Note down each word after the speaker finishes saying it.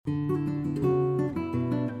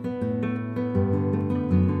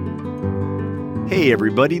Hey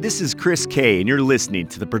everybody, this is Chris K, and you're listening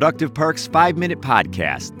to the Productive Parks 5-Minute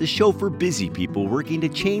Podcast, the show for busy people working to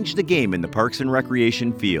change the game in the parks and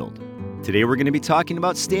recreation field. Today we're going to be talking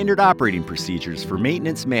about standard operating procedures for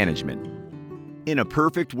maintenance management. In a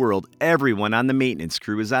perfect world, everyone on the maintenance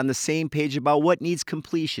crew is on the same page about what needs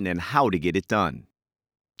completion and how to get it done.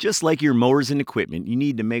 Just like your mowers and equipment, you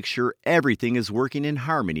need to make sure everything is working in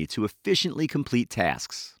harmony to efficiently complete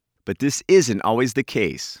tasks. But this isn't always the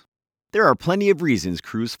case. There are plenty of reasons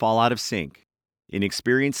crews fall out of sync.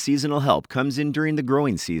 Inexperienced seasonal help comes in during the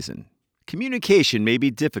growing season. Communication may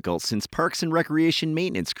be difficult since parks and recreation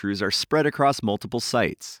maintenance crews are spread across multiple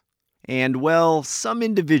sites. And, well, some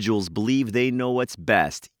individuals believe they know what's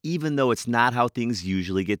best, even though it's not how things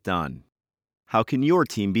usually get done. How can your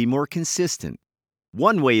team be more consistent?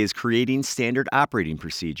 One way is creating standard operating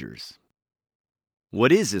procedures.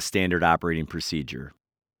 What is a standard operating procedure?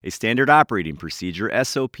 A standard operating procedure,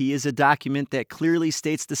 SOP, is a document that clearly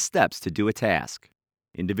states the steps to do a task.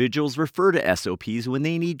 Individuals refer to SOPs when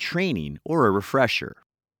they need training or a refresher.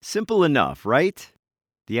 Simple enough, right?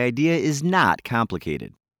 The idea is not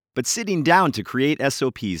complicated. But sitting down to create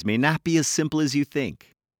SOPs may not be as simple as you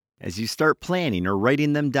think. As you start planning or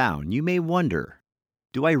writing them down, you may wonder,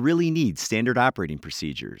 do I really need standard operating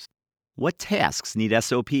procedures? What tasks need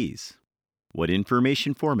SOPs? What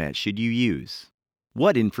information format should you use?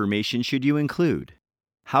 What information should you include?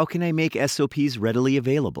 How can I make SOPs readily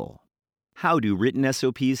available? How do written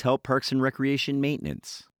SOPs help parks and recreation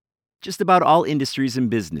maintenance? Just about all industries and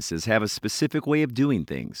businesses have a specific way of doing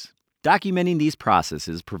things. Documenting these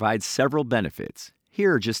processes provides several benefits.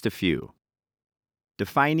 Here are just a few.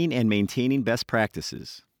 Defining and maintaining best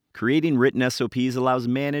practices. Creating written SOPs allows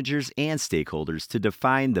managers and stakeholders to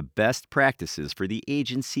define the best practices for the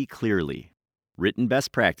agency clearly. Written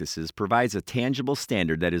best practices provides a tangible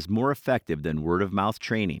standard that is more effective than word-of-mouth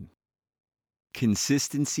training.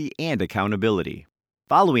 Consistency and accountability.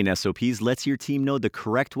 Following SOPs lets your team know the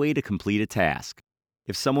correct way to complete a task.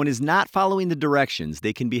 If someone is not following the directions,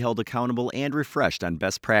 they can be held accountable and refreshed on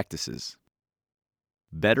best practices.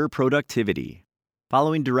 Better productivity.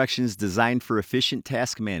 Following directions designed for efficient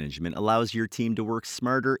task management allows your team to work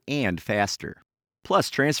smarter and faster.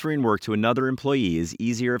 Plus, transferring work to another employee is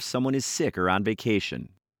easier if someone is sick or on vacation.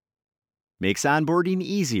 Makes onboarding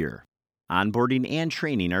easier. Onboarding and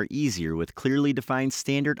training are easier with clearly defined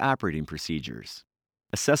standard operating procedures.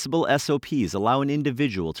 Accessible SOPs allow an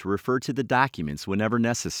individual to refer to the documents whenever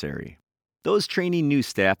necessary. Those training new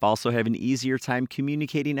staff also have an easier time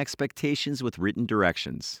communicating expectations with written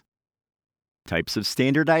directions. Types of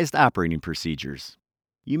standardized operating procedures.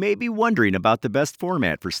 You may be wondering about the best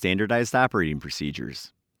format for standardized operating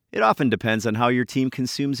procedures. It often depends on how your team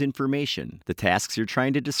consumes information, the tasks you're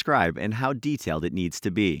trying to describe, and how detailed it needs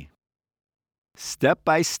to be. Step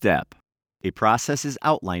by step. A process is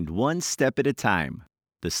outlined one step at a time.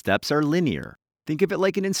 The steps are linear. Think of it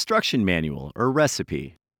like an instruction manual or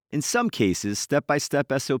recipe. In some cases,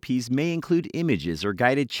 step-by-step SOPs may include images or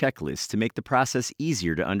guided checklists to make the process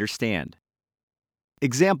easier to understand.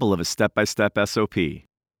 Example of a step-by-step SOP.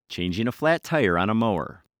 Changing a flat tire on a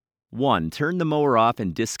mower. 1. Turn the mower off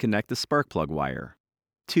and disconnect the spark plug wire.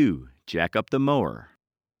 2. Jack up the mower.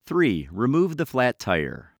 3. Remove the flat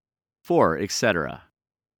tire. 4, etc.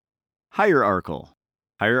 Hierarchical.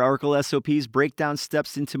 Hierarchical SOPs break down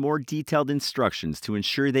steps into more detailed instructions to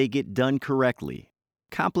ensure they get done correctly.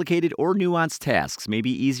 Complicated or nuanced tasks may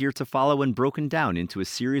be easier to follow when broken down into a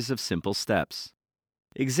series of simple steps.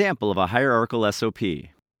 Example of a hierarchical SOP.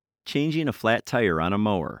 Changing a flat tire on a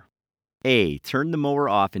mower. A. Turn the mower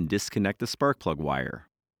off and disconnect the spark plug wire.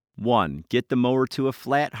 1. Get the mower to a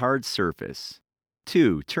flat, hard surface.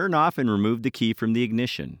 2. Turn off and remove the key from the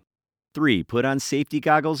ignition. 3. Put on safety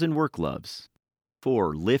goggles and work gloves.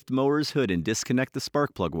 4. Lift mower's hood and disconnect the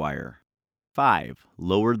spark plug wire. 5.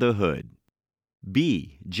 Lower the hood.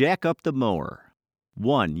 B. Jack up the mower.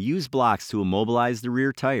 1. Use blocks to immobilize the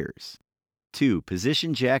rear tires. 2.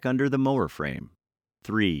 Position jack under the mower frame.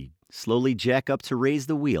 3. Slowly jack up to raise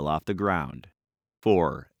the wheel off the ground.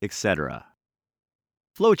 4, etc.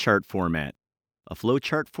 Flowchart format. A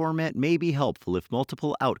flowchart format may be helpful if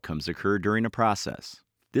multiple outcomes occur during a process.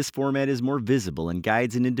 This format is more visible and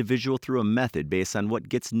guides an individual through a method based on what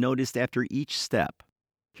gets noticed after each step.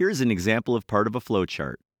 Here's an example of part of a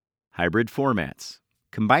flowchart. Hybrid formats.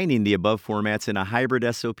 Combining the above formats in a hybrid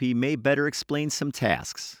SOP may better explain some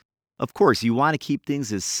tasks. Of course, you want to keep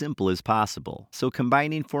things as simple as possible, so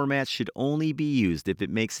combining formats should only be used if it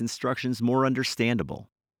makes instructions more understandable.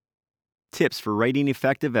 Tips for writing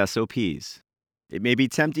effective SOPs. It may be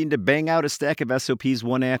tempting to bang out a stack of SOPs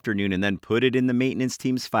one afternoon and then put it in the maintenance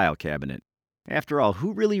team's file cabinet. After all,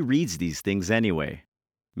 who really reads these things anyway?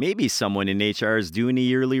 Maybe someone in HR is doing a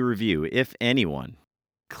yearly review, if anyone.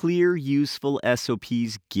 Clear, useful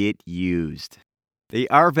SOPs get used. They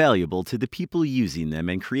are valuable to the people using them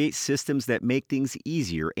and create systems that make things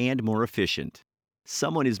easier and more efficient.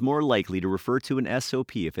 Someone is more likely to refer to an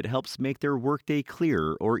SOP if it helps make their workday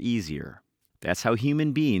clearer or easier. That's how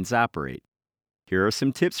human beings operate. Here are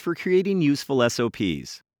some tips for creating useful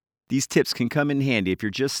SOPs. These tips can come in handy if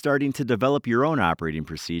you're just starting to develop your own operating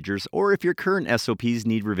procedures or if your current SOPs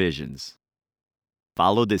need revisions.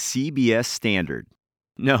 Follow the CBS standard.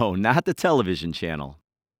 No, not the television channel.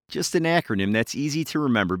 Just an acronym that's easy to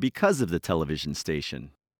remember because of the television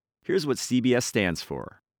station. Here's what CBS stands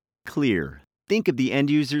for. Clear. Think of the end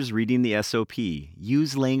users reading the SOP.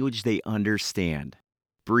 Use language they understand.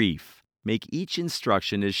 Brief. Make each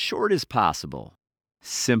instruction as short as possible.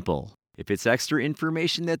 Simple. If it's extra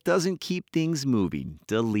information that doesn't keep things moving,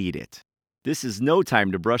 delete it. This is no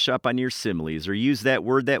time to brush up on your similes or use that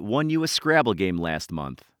word that won you a Scrabble game last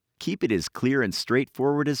month. Keep it as clear and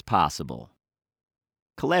straightforward as possible.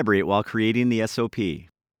 Collaborate while creating the SOP.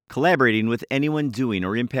 Collaborating with anyone doing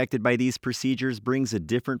or impacted by these procedures brings a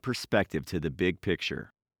different perspective to the big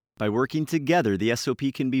picture. By working together, the SOP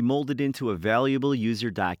can be molded into a valuable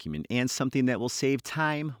user document and something that will save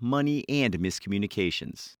time, money, and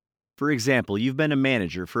miscommunications. For example, you've been a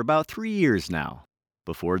manager for about 3 years now.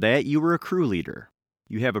 Before that, you were a crew leader.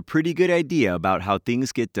 You have a pretty good idea about how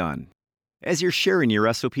things get done. As you're sharing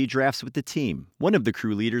your SOP drafts with the team, one of the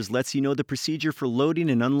crew leaders lets you know the procedure for loading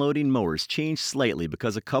and unloading mowers changed slightly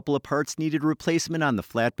because a couple of parts needed replacement on the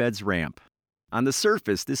flatbed's ramp. On the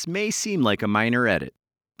surface, this may seem like a minor edit,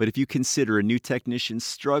 but if you consider a new technician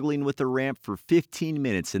struggling with the ramp for 15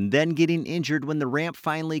 minutes and then getting injured when the ramp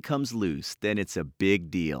finally comes loose, then it's a big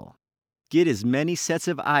deal. Get as many sets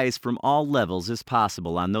of eyes from all levels as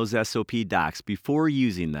possible on those SOP docs before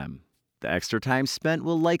using them. The extra time spent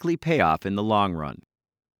will likely pay off in the long run.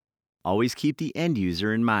 Always keep the end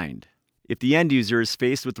user in mind. If the end user is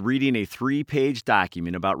faced with reading a 3-page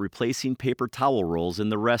document about replacing paper towel rolls in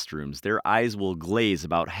the restrooms, their eyes will glaze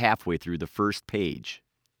about halfway through the first page.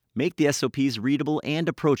 Make the SOPs readable and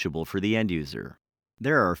approachable for the end user.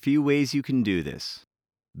 There are a few ways you can do this.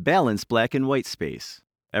 Balance black and white space.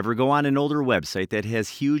 Ever go on an older website that has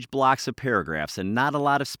huge blocks of paragraphs and not a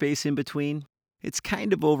lot of space in between? It's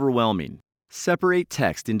kind of overwhelming. Separate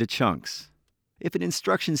text into chunks. If an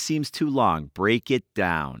instruction seems too long, break it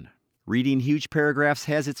down. Reading huge paragraphs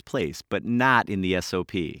has its place, but not in the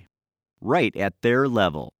SOP. Write at their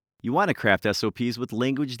level. You want to craft SOPs with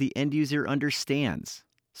language the end user understands,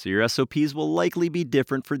 so your SOPs will likely be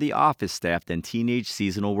different for the office staff than teenage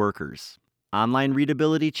seasonal workers. Online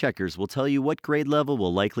readability checkers will tell you what grade level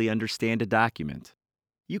will likely understand a document.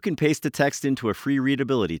 You can paste the text into a free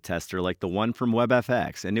readability tester like the one from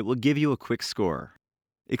WebFX, and it will give you a quick score.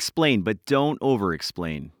 Explain, but don't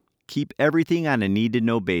over-explain. Keep everything on a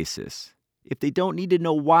need-to-know basis. If they don't need to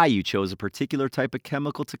know why you chose a particular type of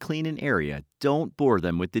chemical to clean an area, don't bore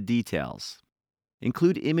them with the details.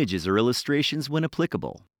 Include images or illustrations when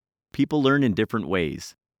applicable. People learn in different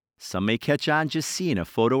ways. Some may catch on just seeing a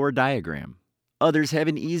photo or diagram. Others have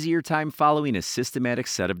an easier time following a systematic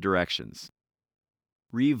set of directions.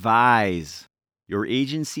 Revise. Your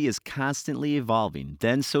agency is constantly evolving,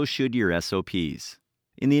 then so should your SOPs.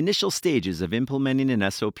 In the initial stages of implementing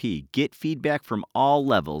an SOP, get feedback from all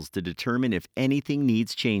levels to determine if anything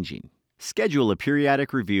needs changing. Schedule a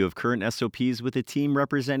periodic review of current SOPs with a team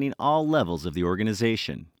representing all levels of the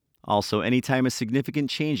organization. Also, anytime a significant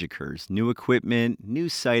change occurs, new equipment, new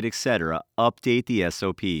site, etc., update the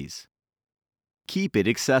SOPs. Keep it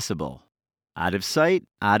accessible. Out of sight,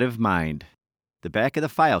 out of mind. The back of the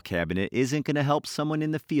file cabinet isn't going to help someone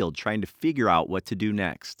in the field trying to figure out what to do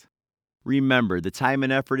next. Remember, the time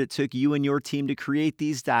and effort it took you and your team to create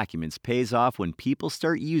these documents pays off when people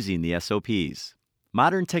start using the SOPs.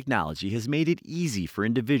 Modern technology has made it easy for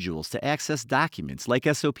individuals to access documents like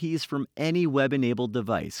SOPs from any web-enabled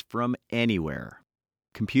device from anywhere.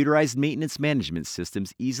 Computerized maintenance management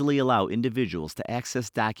systems easily allow individuals to access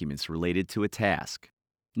documents related to a task.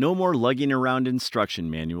 No more lugging around instruction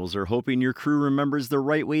manuals or hoping your crew remembers the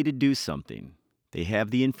right way to do something. They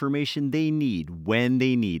have the information they need when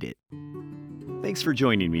they need it. Thanks for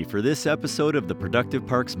joining me for this episode of the Productive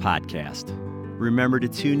Parks Podcast. Remember to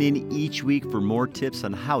tune in each week for more tips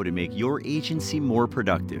on how to make your agency more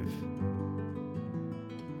productive.